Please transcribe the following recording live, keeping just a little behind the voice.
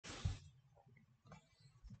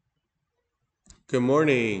Good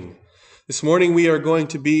morning. This morning we are going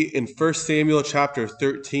to be in 1 Samuel chapter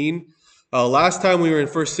 13. Last time we were in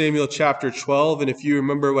 1 Samuel chapter 12, and if you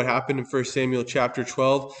remember what happened in 1 Samuel chapter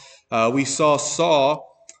 12, we saw Saul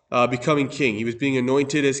becoming king. He was being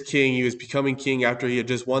anointed as king. He was becoming king after he had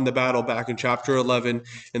just won the battle back in chapter 11,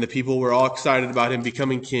 and the people were all excited about him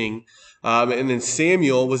becoming king. And then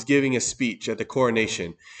Samuel was giving a speech at the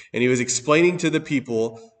coronation, and he was explaining to the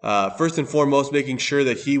people, first and foremost, making sure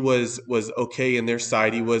that he was okay in their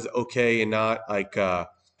sight. He was okay and not like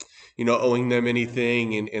owing them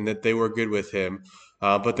anything, and that they were good with him.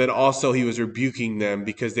 But then also he was rebuking them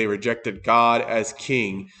because they rejected God as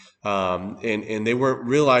king. And they weren't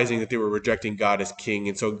realizing that they were rejecting God as king.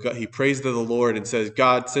 And so he prays to the Lord and says,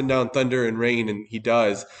 God, send down thunder and rain. And he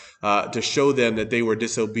does, to show them that they were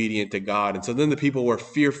disobedient to God. And so then the people were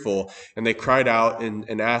fearful, and they cried out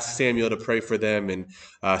and asked Samuel to pray for them. And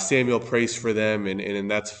Samuel prays for them,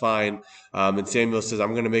 and that's fine. And Samuel says,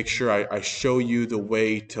 I'm going to make sure I show you the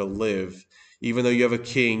way to live. Even though you have a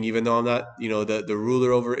king, even though I'm not, the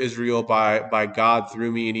ruler over Israel by God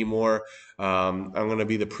through me anymore, I'm going to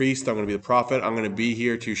be the priest. I'm going to be the prophet. I'm going to be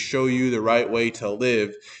here to show you the right way to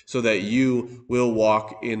live so that you will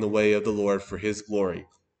walk in the way of the Lord for his glory.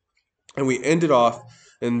 And we ended off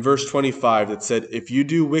in verse 25 that said, if you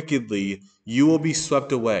do wickedly, you will be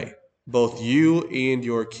swept away, both you and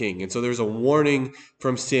your king. And so there's a warning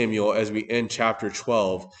from Samuel as we end chapter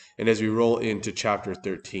 12 and as we roll into chapter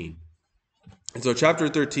 13. And so chapter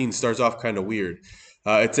 13 starts off kind of weird.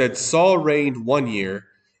 It said, Saul reigned 1 year,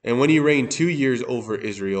 and when he reigned 2 years over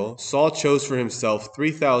Israel, Saul chose for himself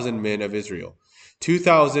 3,000 men of Israel.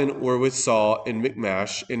 2,000 were with Saul in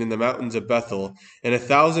Michmash and in the mountains of Bethel, and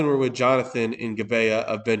 1,000 were with Jonathan in Gibeah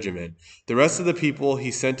of Benjamin. The rest of the people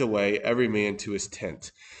he sent away, every man to his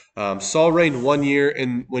tent. Saul reigned 1 year,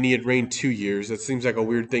 and when he had reigned 2 years, that seems like a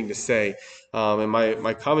weird thing to say. And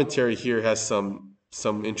my commentary here has some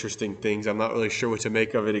interesting things. I'm not really sure what to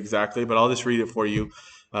make of it exactly, but I'll just read it for you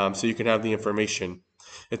so you can have the information.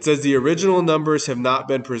 It says the original numbers have not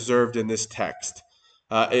been preserved in this text.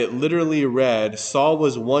 It literally read, Saul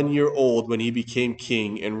was 1 year old when he became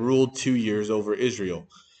king and ruled 2 years over Israel.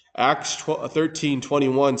 Acts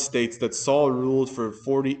 13:21 states that Saul ruled for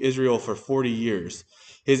Israel for 40 years.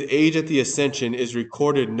 His age at the ascension is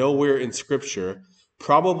recorded nowhere in Scripture.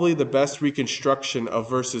 Probably the best reconstruction of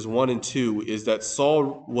verses 1 and 2 is that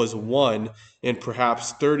Saul was 1 and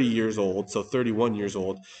perhaps 30 years old, so 31 years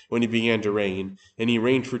old, when he began to reign, and he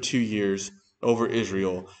reigned for 2 years over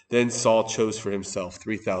Israel. Then Saul chose for himself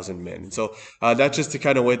 3,000 men. So that's just the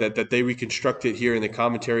kind of way that they reconstruct it here in the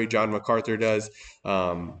commentary. John MacArthur does.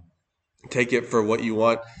 Take it for what you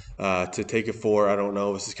want to take it for. I don't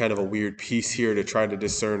know. This is kind of a weird piece here to try to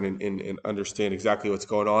discern and understand exactly what's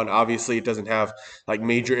going on. Obviously, it doesn't have like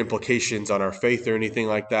major implications on our faith or anything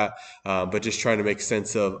like that, but just trying to make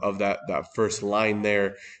sense of that first line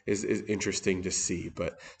there is interesting to see.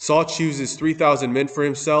 But Saul chooses 3,000 men for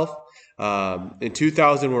himself, and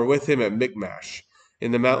 2,000 were with him at Michmash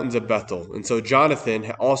in the mountains of Bethel. And so Jonathan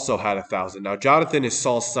also had 1,000. Now, Jonathan is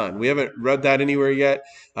Saul's son. We haven't read that anywhere yet,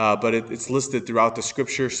 but it's listed throughout the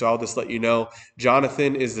scripture, so I'll just let you know.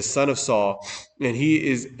 Jonathan is the son of Saul, and he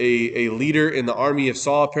is a leader in the army of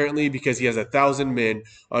Saul, apparently, because he has 1,000 men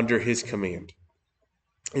under his command.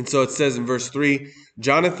 And so it says in verse 3,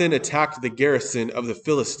 Jonathan attacked the garrison of the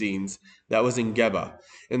Philistines that was in Geba,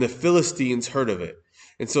 and the Philistines heard of it.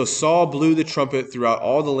 And so Saul blew the trumpet throughout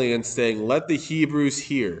all the land, saying, Let the Hebrews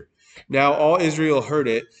hear. Now all Israel heard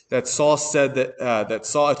it, that Saul said that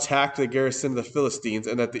Saul attacked the garrison of the Philistines,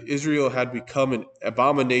 and that the Israel had become an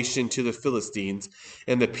abomination to the Philistines,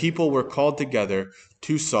 and the people were called together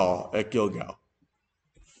to Saul at Gilgal.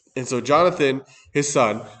 And so Jonathan, his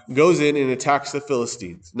son, goes in and attacks the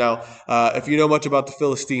Philistines. Now, if you know much about the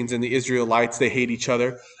Philistines and the Israelites, they hate each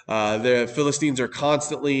other. The Philistines are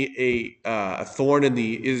constantly a thorn in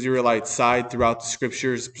the Israelite side throughout the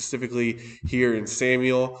scriptures, specifically here in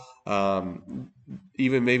Samuel.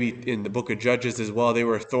 Even maybe in the book of Judges as well, they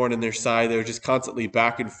were a thorn in their side. They were just constantly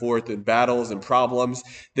back and forth in battles and problems.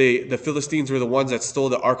 The Philistines were the ones that stole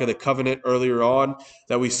the Ark of the Covenant earlier on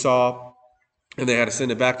that we saw, and they had to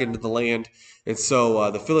send it back into the land. And so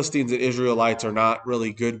the Philistines and Israelites are not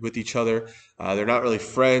really good with each other. They're not really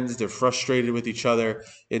friends. They're frustrated with each other.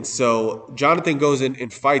 And so Jonathan goes in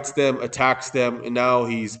and fights them, attacks them, and now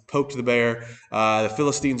he's poked the bear. The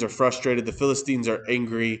Philistines are frustrated. The Philistines are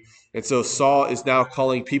angry. And so Saul is now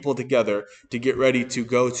calling people together to get ready to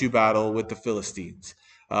go to battle with the Philistines.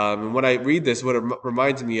 And when I read this, what it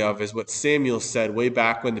reminds me of is what Samuel said way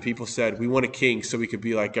back when the people said, we want a king so we could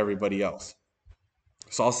be like everybody else.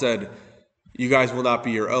 Saul said, You guys will not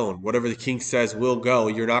be your own. Whatever the king says will go.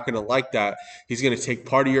 You're not going to like that. He's going to take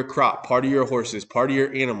part of your crop, part of your horses, part of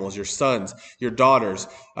your animals, your sons, your daughters.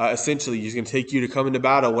 Essentially, he's going to take you to come into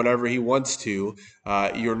battle whenever he wants to.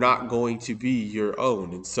 You're not going to be your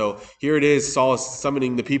own. And so here it is, Saul is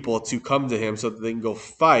summoning the people to come to him so that they can go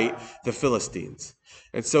fight the Philistines.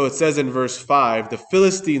 And so it says in verse 5, the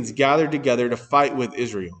Philistines gathered together to fight with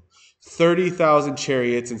Israel. 30,000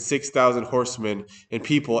 chariots and 6,000 horsemen and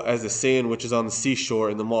people as the sand which is on the seashore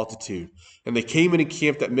in the multitude. And they came and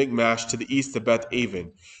encamped at Michmash to the east of Beth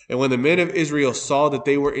Aven. And when the men of Israel saw that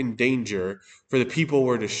they were in danger, for the people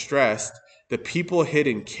were distressed, the people hid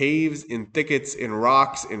in caves, in thickets, in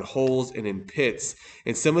rocks, in holes, and in pits.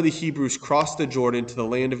 And some of the Hebrews crossed the Jordan to the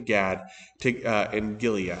land of Gad and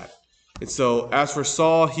Gilead. And so as for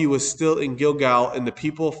Saul, he was still in Gilgal, and the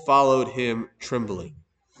people followed him trembling.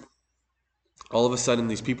 All of a sudden,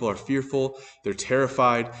 these people are fearful. They're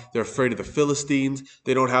terrified. They're afraid of the Philistines.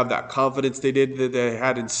 They don't have that confidence that they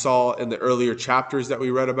had in Saul in the earlier chapters that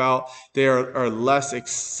we read about. They are less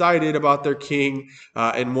excited about their king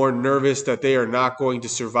and more nervous that they are not going to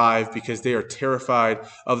survive because they are terrified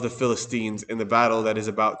of the Philistines and the battle that is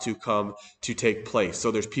about to come to take place.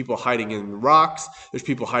 So there's people hiding in rocks. There's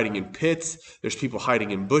people hiding in pits. There's people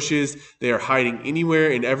hiding in bushes. They are hiding anywhere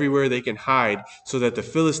and everywhere they can hide so that the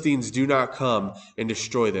Philistines do not come and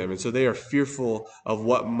destroy them. And so they are fearful of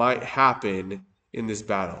what might happen in this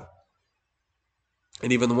battle.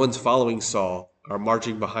 And even the ones following Saul are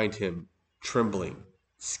marching behind him, trembling,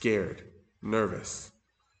 scared, nervous.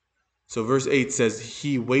 So verse 8 says,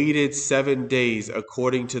 he waited 7 days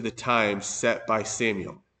according to the time set by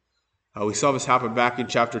Samuel. We saw this happen back in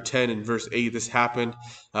chapter 10 and verse 8. This happened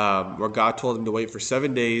where God told him to wait for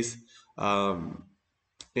 7 days.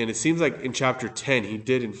 And it seems like in chapter 10, he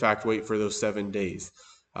did, in fact, wait for those 7 days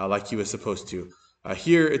like he was supposed to.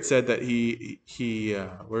 Here it said that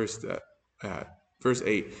where's that? Verse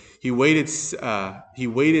 8, he waited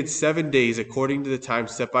 7 days according to the time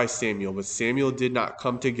set by Samuel, but Samuel did not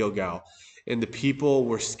come to Gilgal, and the people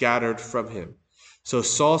were scattered from him. So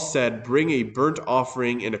Saul said, bring a burnt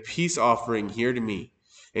offering and a peace offering here to me.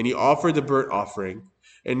 And he offered the burnt offering.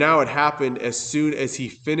 And now it happened as soon as he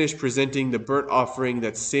finished presenting the burnt offering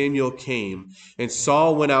that Samuel came, and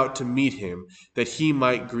Saul went out to meet him, that he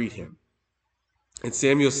might greet him. And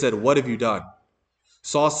Samuel said, what have you done?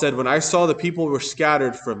 Saul said, when I saw the people were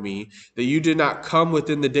scattered from me, that you did not come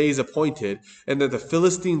within the days appointed, and that the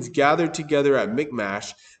Philistines gathered together at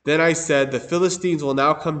Michmash, then I said, the Philistines will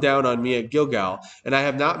now come down on me at Gilgal, and I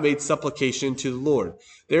have not made supplication to the Lord.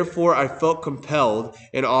 Therefore I felt compelled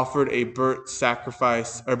and offered a burnt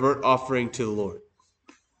offering to the Lord.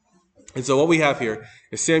 And so what we have here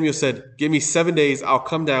is Samuel said, give me 7 days, I'll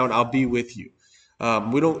come down, I'll be with you.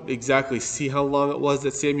 We don't exactly see how long it was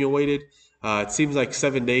that Samuel waited. It seems like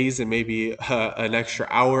 7 days and maybe an extra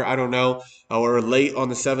hour, I don't know, or late on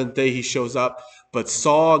the seventh day he shows up. But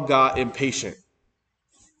Saul got impatient.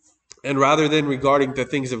 And rather than regarding the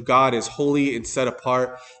things of God as holy and set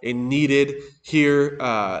apart and needed here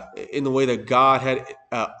in the way that God had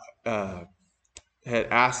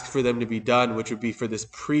asked for them to be done, which would be for this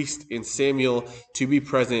priest and Samuel to be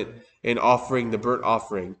present in offering the burnt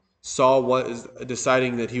offering, Saul was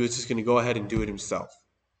deciding that he was just going to go ahead and do it himself.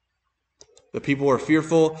 The people were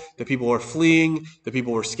fearful, the people were fleeing, the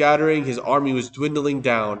people were scattering, his army was dwindling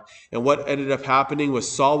down, and what ended up happening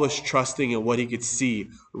was Saul was trusting in what he could see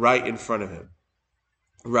right in front of him,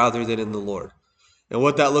 rather than in the Lord. And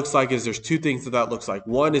what that looks like is there's two things that looks like.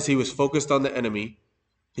 One is he was focused on the enemy.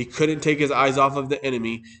 He couldn't take his eyes off of the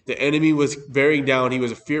enemy. The enemy was bearing down. He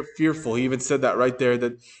was fearful. He even said that right there,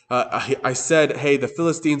 that I said, hey, the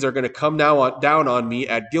Philistines are going to come down on me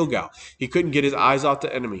at Gilgal. He couldn't get his eyes off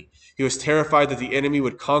the enemy. He was terrified that the enemy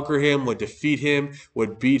would conquer him, would defeat him,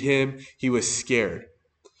 would beat him. He was scared.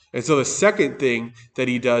 And so the second thing that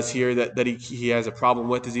he does here that he has a problem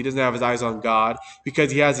with is he doesn't have his eyes on God,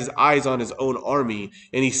 because he has his eyes on his own army,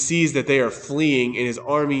 and he sees that they are fleeing and his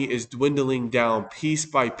army is dwindling down piece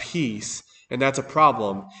by piece. And that's a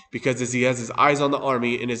problem, because as he has his eyes on the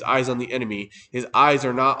army and his eyes on the enemy, his eyes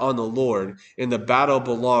are not on the Lord, and the battle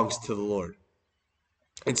belongs to the Lord.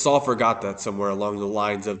 And Saul forgot that somewhere along the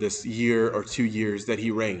lines of this year or 2 years that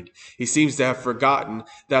he reigned. He seems to have forgotten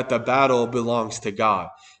that the battle belongs to God.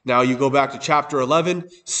 Now you go back to chapter 11,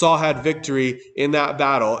 Saul had victory in that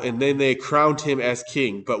battle, and then they crowned him as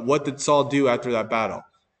king. But what did Saul do after that battle?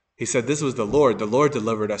 He said, this was the Lord. The Lord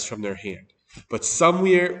delivered us from their hand. But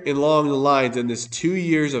somewhere along the lines in this 2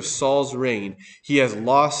 years of Saul's reign, he has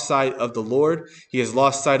lost sight of the Lord. He has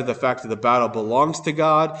lost sight of the fact that the battle belongs to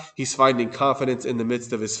God. He's finding confidence in the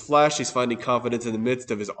midst of his flesh. He's finding confidence in the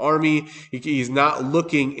midst of his army. He's not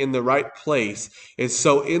looking in the right place. And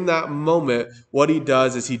so in that moment, what he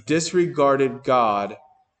does is he disregarded God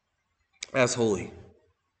as holy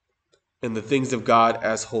and the things of God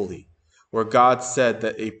as holy, where God said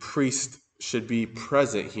that a priest should be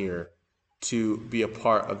present here to be a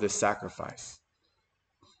part of this sacrifice.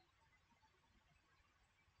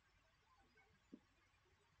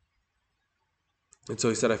 And so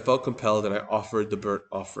he said, I felt compelled and I offered the burnt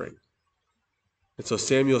offering. And so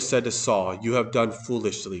Samuel said to Saul, you have done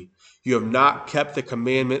foolishly. You have not kept the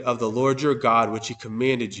commandment of the Lord your God, which he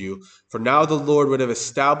commanded you. For now the Lord would have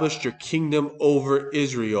established your kingdom over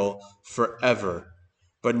Israel forever.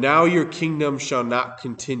 But now your kingdom shall not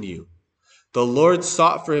continue. The Lord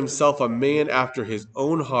sought for himself a man after his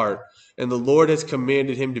own heart, and the Lord has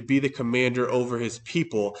commanded him to be the commander over his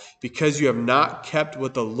people, because you have not kept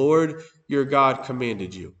what the Lord your God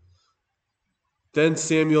commanded you. Then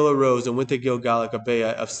Samuel arose and went to Gilgal at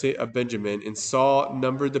Gibeah of Benjamin, and Saul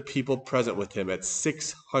numbered the people present with him at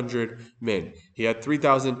 600 men. He had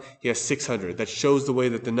 3,000, he has 600. That shows the way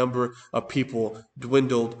that the number of people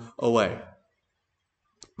dwindled away.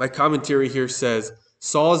 My commentary here says,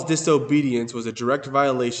 Saul's disobedience was a direct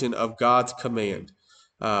violation of God's command.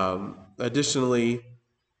 Additionally,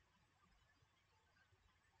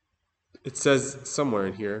 it says somewhere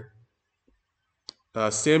in here,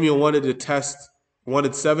 Samuel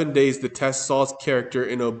wanted 7 days to test Saul's character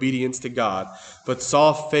in obedience to God, but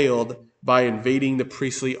Saul failed by invading the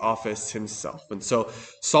priestly office himself. And so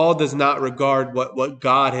Saul does not regard what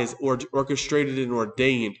God has orchestrated and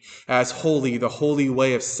ordained as holy, the holy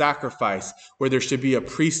way of sacrifice, where there should be a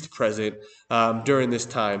priest present during this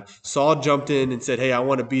time. Saul jumped in and said, hey, I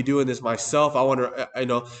want to be doing this myself. I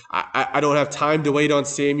don't have time to wait on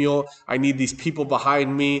Samuel. I need these people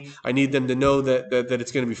behind me. I need them to know that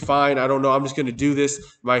it's going to be fine. I don't know. I'm just going to do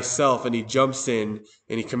this myself. And he jumps in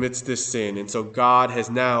and he commits this sin. And so God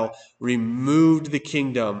has now removed the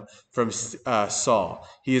kingdom from Saul.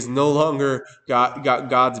 He is no longer got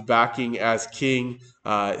God's backing as king.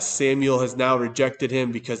 Samuel has now rejected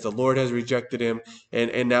him because the Lord has rejected him.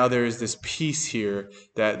 And now there is this peace here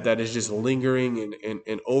that is just lingering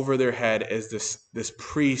and over their head as this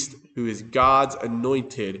priest who is God's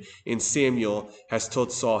anointed in Samuel has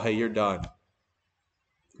told Saul, hey, you're done.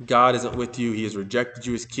 God isn't with you. He has rejected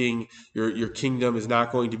you as king. Your kingdom is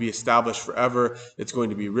not going to be established forever. It's going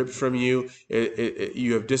to be ripped from you.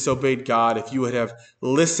 You have disobeyed God. If you would have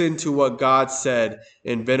listened to what God said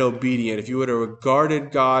and been obedient, if you would have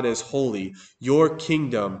regarded God as holy, your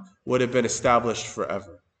kingdom would have been established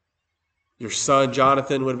forever. Your son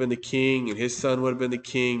Jonathan would have been the king, and his son would have been the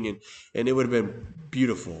king, and it would have been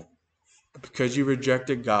beautiful. But because you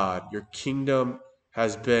rejected God, your kingdom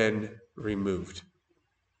has been removed.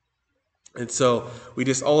 And so we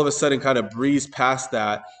just all of a sudden kind of breeze past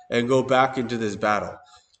that and go back into this battle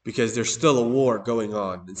because there's still a war going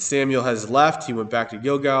on. And Samuel has left. He went back to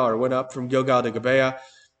Gilgal, or went up from Gilgal to Gibeah.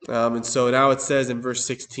 And so now it says in verse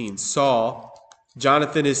 16, Saul,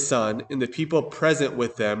 Jonathan his son, and the people present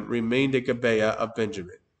with them remained at Gibeah of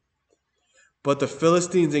Benjamin. But the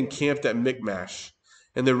Philistines encamped at Michmash,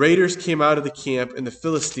 and the raiders came out of the camp and the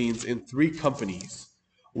Philistines in 3 companies.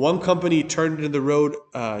 One company turned into the road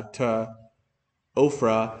to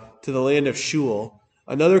Ophrah, to the land of Shual.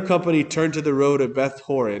 Another company turned to the road at Beth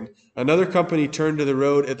Horon. Another company turned to the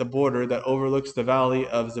road at the border that overlooks the valley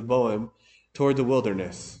of Zeboim toward the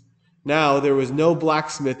wilderness. Now there was no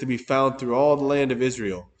blacksmith to be found through all the land of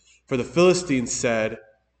Israel, for the Philistines said,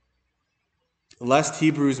 lest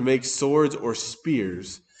Hebrews make swords or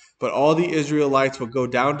spears. But all the Israelites would go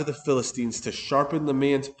down to the Philistines to sharpen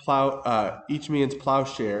each man's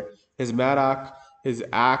plowshare, his mattock, his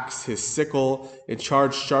axe, his sickle, and the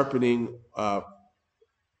charge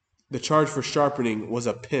for sharpening was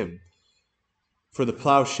a pim. For the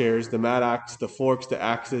plowshares, the mattocks, the forks, the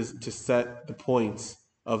axes, to set the points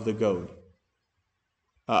of the goad.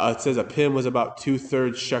 It says a pim was about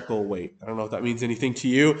 2/3 shekel weight. I don't know if that means anything to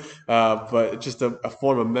you, but just a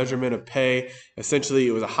form of measurement of pay. Essentially,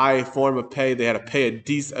 it was a high form of pay. They had to pay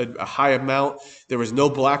a high amount. There was no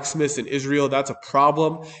blacksmiths in Israel. That's a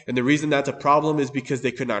problem. And the reason that's a problem is because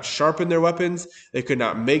they could not sharpen their weapons. They could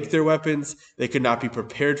not make their weapons. They could not be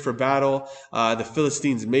prepared for battle. The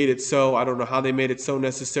Philistines made it so. I don't know how they made it so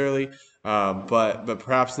necessarily. But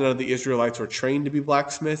perhaps none of the Israelites were trained to be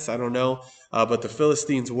blacksmiths. I don't know. But the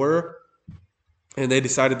Philistines were. And they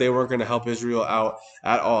decided they weren't going to help Israel out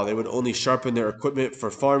at all. They would only sharpen their equipment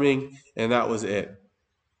for farming, and that was it.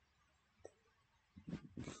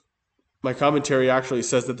 My commentary actually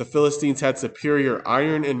says that the Philistines had superior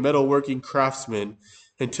iron and metalworking craftsmen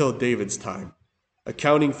until David's time,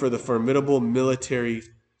 accounting for the formidable military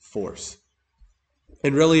force.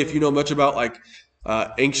 And really, if you know much about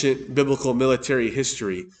ancient biblical military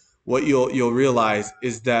history, what you'll realize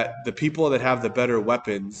is that the people that have the better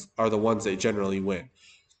weapons are the ones that generally win.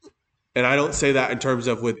 And I don't say that in terms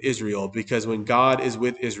of with Israel, because when God is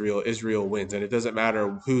with Israel, Israel wins. And it doesn't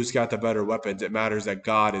matter who's got the better weapons. It matters that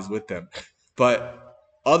God is with them. But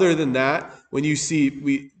other than that, when you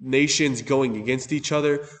see nations going against each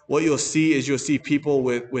other, what you'll see people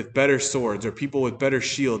with better swords, or people with better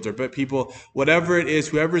shields, or people, whatever it is,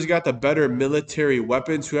 whoever's got the better military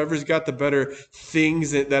weapons, whoever's got the better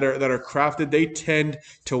things that are crafted, they tend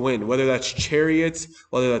to win. Whether that's chariots,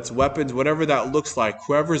 whether that's weapons, whatever that looks like,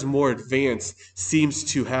 whoever's more advanced seems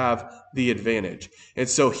to have the advantage. And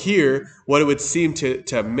so here, what it would seem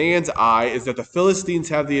to man's eye is that the Philistines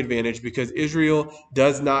have the advantage because Israel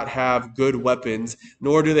does not have good weapons,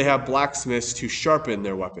 nor do they have blacksmiths to sharpen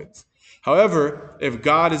their weapons. However, if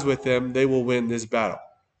God is with them, they will win this battle,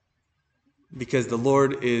 because the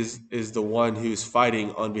Lord is the one who's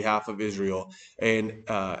fighting on behalf of Israel. And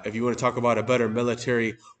if you want to talk about a better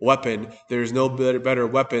military weapon, there's no better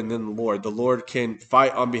weapon than the Lord. The Lord can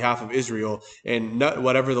fight on behalf of Israel, and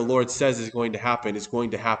whatever the Lord says is going to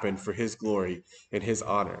happen for his glory and his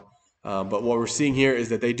honor. But what we're seeing here is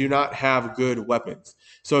that they do not have good weapons.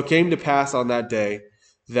 So it came to pass on that day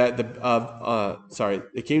that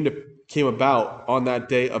came about on that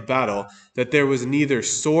day of battle, that there was neither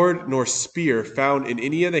sword nor spear found in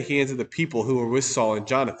any of the hands of the people who were with Saul and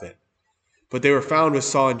Jonathan, but they were found with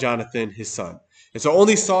Saul and Jonathan, his son. And so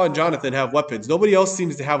only Saul and Jonathan have weapons. Nobody else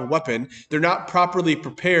seems to have a weapon. They're not properly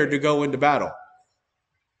prepared to go into battle.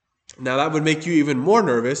 Now that would make you even more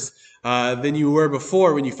nervous than you were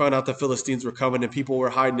before when you found out the Philistines were coming and people were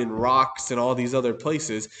hiding in rocks and all these other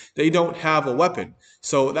places. They don't have a weapon.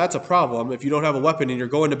 So that's a problem. If you don't have a weapon and you're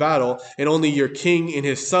going to battle and only your king and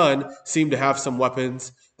his son seem to have some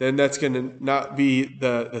weapons, then that's going to not be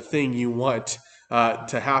the thing you want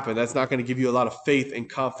to happen. That's not going to give you a lot of faith and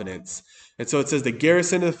confidence. And so it says the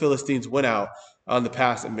garrison of the Philistines went out on the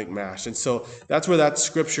pass at Michmash. And so that's where that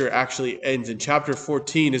scripture actually ends. In chapter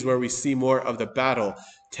 14 is where we see more of the battle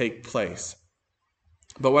take place.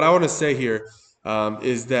 But what I want to say here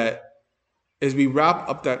is that as we wrap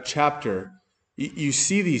up that chapter, you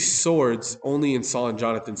see these swords only in Saul and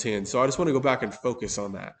Jonathan's hands. So I just want to go back and focus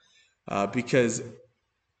on that because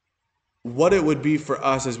what it would be for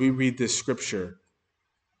us as we read this scripture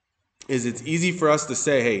is it's easy for us to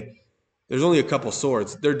say, hey, there's only a couple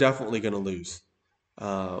swords. They're definitely going to lose.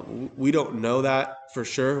 We don't know that for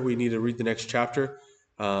sure. We need to read the next chapter.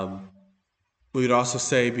 We would also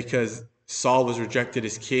say because Saul was rejected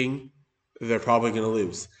as king, they're probably going to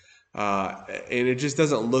lose. And it just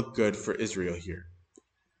doesn't look good for Israel here.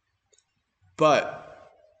 But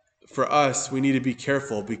for us, we need to be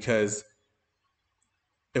careful, because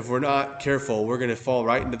if we're not careful, we're going to fall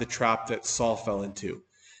right into the trap that Saul fell into.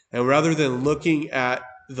 And rather than looking at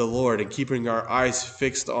the Lord and keeping our eyes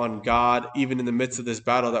fixed on God, even in the midst of this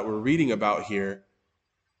battle that we're reading about here,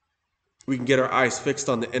 we can get our eyes fixed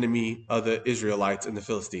on the enemy of the Israelites and the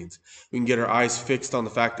Philistines. We can get our eyes fixed on the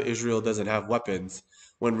fact that Israel doesn't have weapons,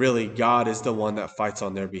 when really God is the one that fights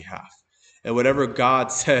on their behalf. And whatever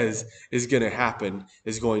God says is going to happen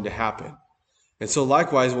is going to happen. And so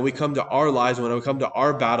likewise, when we come to our lives, when we come to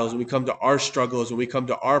our battles, when we come to our struggles, when we come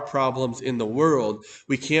to our problems in the world,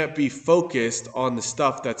 we can't be focused on the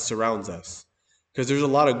stuff that surrounds us, because there's a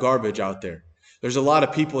lot of garbage out there. There's a lot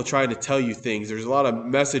of people trying to tell you things. There's a lot of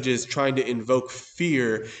messages trying to invoke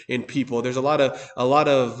fear in people. There's a lot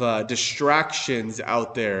of distractions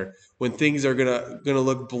out there. When things are gonna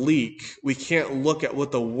look bleak, we can't look at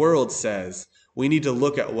what the world says. We need to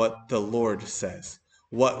look at what the Lord says,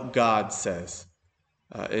 what God says.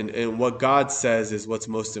 And what God says is what's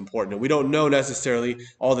most important. And we don't know necessarily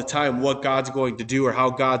all the time what God's going to do or how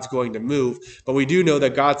God's going to move, but we do know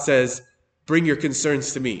that God says, bring your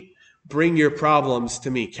concerns to me. Bring your problems to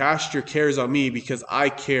me. Cast your cares on me, because I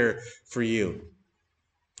care for you.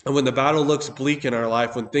 And when the battle looks bleak in our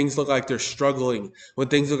life, when things look like they're struggling, when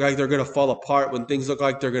things look like they're going to fall apart, when things look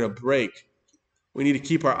like they're going to break, we need to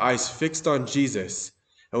keep our eyes fixed on Jesus,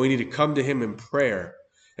 and we need to come to him in prayer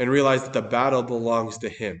and realize that the battle belongs to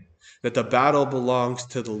him, that the battle belongs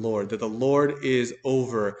to the Lord, that the Lord is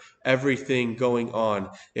over everything going on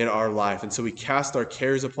in our life. And so we cast our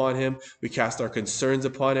cares upon him, we cast our concerns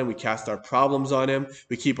upon him, we cast our problems on him,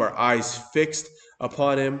 we keep our eyes fixed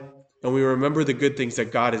upon him, and we remember the good things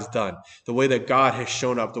that God has done, the way that God has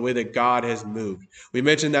shown up, the way that God has moved. We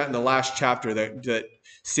mentioned that in the last chapter that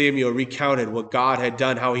Samuel recounted what God had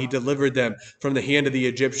done, how he delivered them from the hand of the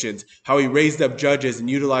Egyptians, how he raised up judges and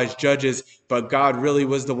utilized judges, but God really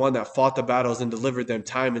was the one that fought the battles and delivered them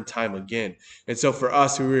time and time again. And so for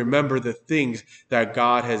us, we remember the things that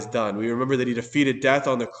God has done. We remember that he defeated death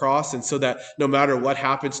on the cross, and so that no matter what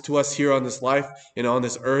happens to us here on this life and on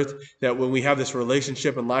this earth, that when we have this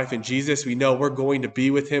relationship and life in Jesus, we know we're going to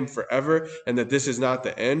be with him forever, and that this is not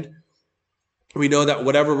the end. We know that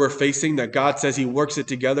whatever we're facing, that God says he works it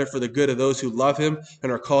together for the good of those who love him and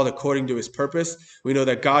are called according to his purpose. We know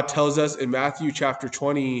that God tells us in Matthew chapter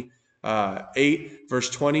 28, verse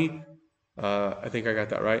 20, I think I got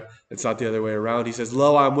that right. It's not the other way around. He says,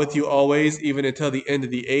 "Lo, I'm with you always, even until the end of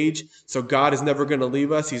the age." So God is never going to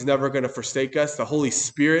leave us. He's never going to forsake us. The Holy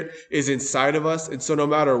Spirit is inside of us. And so no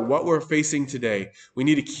matter what we're facing today, we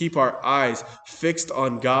need to keep our eyes fixed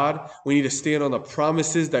on God. We need to stand on the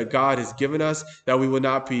promises that God has given us, that we would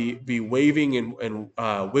not be waving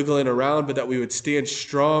and wiggling around, but that we would stand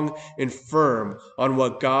strong and firm on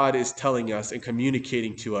what God is telling us and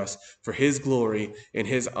communicating to us for his glory and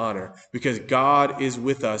his honor, because God is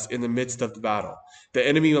with us in the midst of the battle. The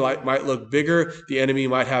enemy might look bigger, the enemy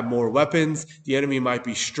might have more weapons, the enemy might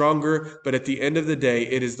be stronger, but at the end of the day,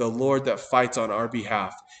 it is the Lord that fights on our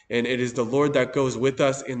behalf. And it is the Lord that goes with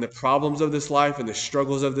us in the problems of this life and the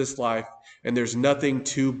struggles of this life, and there's nothing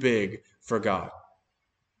too big for God.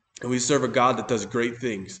 And we serve a God that does great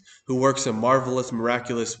things, who works in marvelous,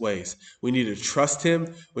 miraculous ways. We need to trust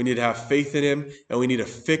him, we need to have faith in him, and we need to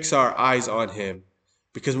fix our eyes on him.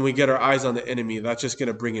 Because when we get our eyes on the enemy, that's just going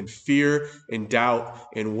to bring in fear and doubt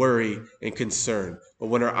and worry and concern. But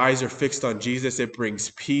when our eyes are fixed on Jesus, it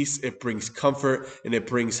brings peace, it brings comfort, and it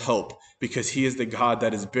brings hope. Because he is the God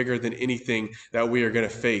that is bigger than anything that we are going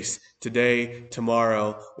to face today,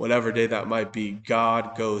 tomorrow, whatever day that might be.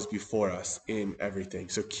 God goes before us in everything.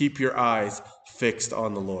 So keep your eyes fixed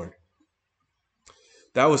on the Lord.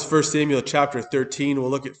 That was 1 Samuel chapter 13.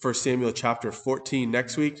 We'll look at 1 Samuel chapter 14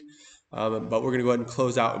 next week. But we're going to go ahead and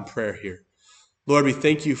close out in prayer here. Lord, we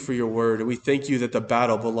thank you for your word, and we thank you that the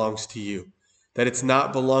battle belongs to you, that it's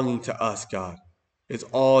not belonging to us, God. It's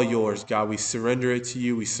all yours, God. We surrender it to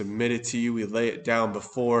you. We submit it to you. We lay it down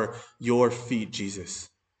before your feet, Jesus.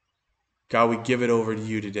 God, we give it over to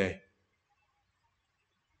you today.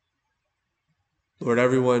 Lord,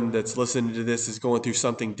 everyone that's listening to this is going through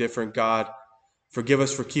something different, God. Forgive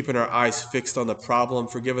us for keeping our eyes fixed on the problem.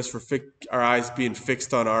 Forgive us for our eyes being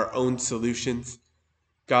fixed on our own solutions.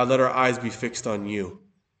 God, let our eyes be fixed on you.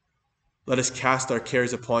 Let us cast our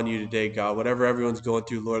cares upon you today, God. Whatever everyone's going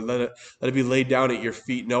through, Lord, let it be laid down at your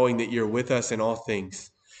feet, knowing that you're with us in all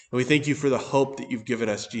things. And we thank you for the hope that you've given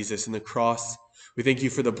us, Jesus, in the cross. We thank you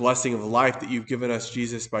for the blessing of life that you've given us,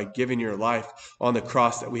 Jesus, by giving your life on the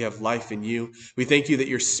cross, that we have life in you. We thank you that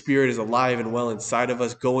your spirit is alive and well inside of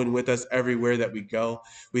us, going with us everywhere that we go.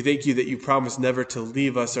 We thank you that you promise never to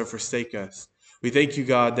leave us or forsake us. We thank you,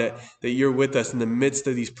 God, that you're with us in the midst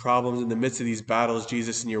of these problems, in the midst of these battles,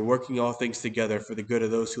 Jesus, and you're working all things together for the good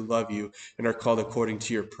of those who love you and are called according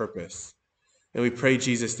to your purpose. And we pray,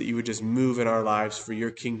 Jesus, that you would just move in our lives for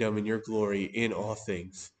your kingdom and your glory in all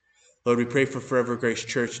things. Lord, we pray for Forever Grace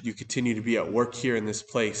Church that you continue to be at work here in this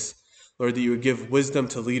place. Lord, that you would give wisdom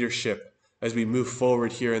to leadership as we move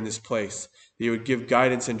forward here in this place. That you would give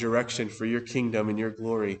guidance and direction for your kingdom and your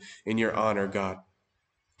glory and your honor, God.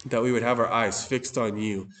 That we would have our eyes fixed on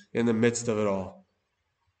you in the midst of it all.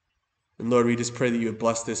 And Lord, we just pray that you would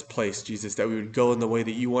bless this place, Jesus, that we would go in the way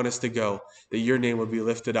that you want us to go, that your name would be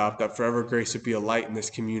lifted up, that Forever Grace would be a light in this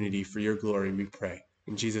community for your glory, we pray.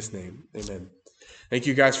 In Jesus' name, amen. Thank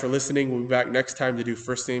you guys for listening. We'll be back next time to do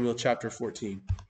 1 Samuel chapter 14.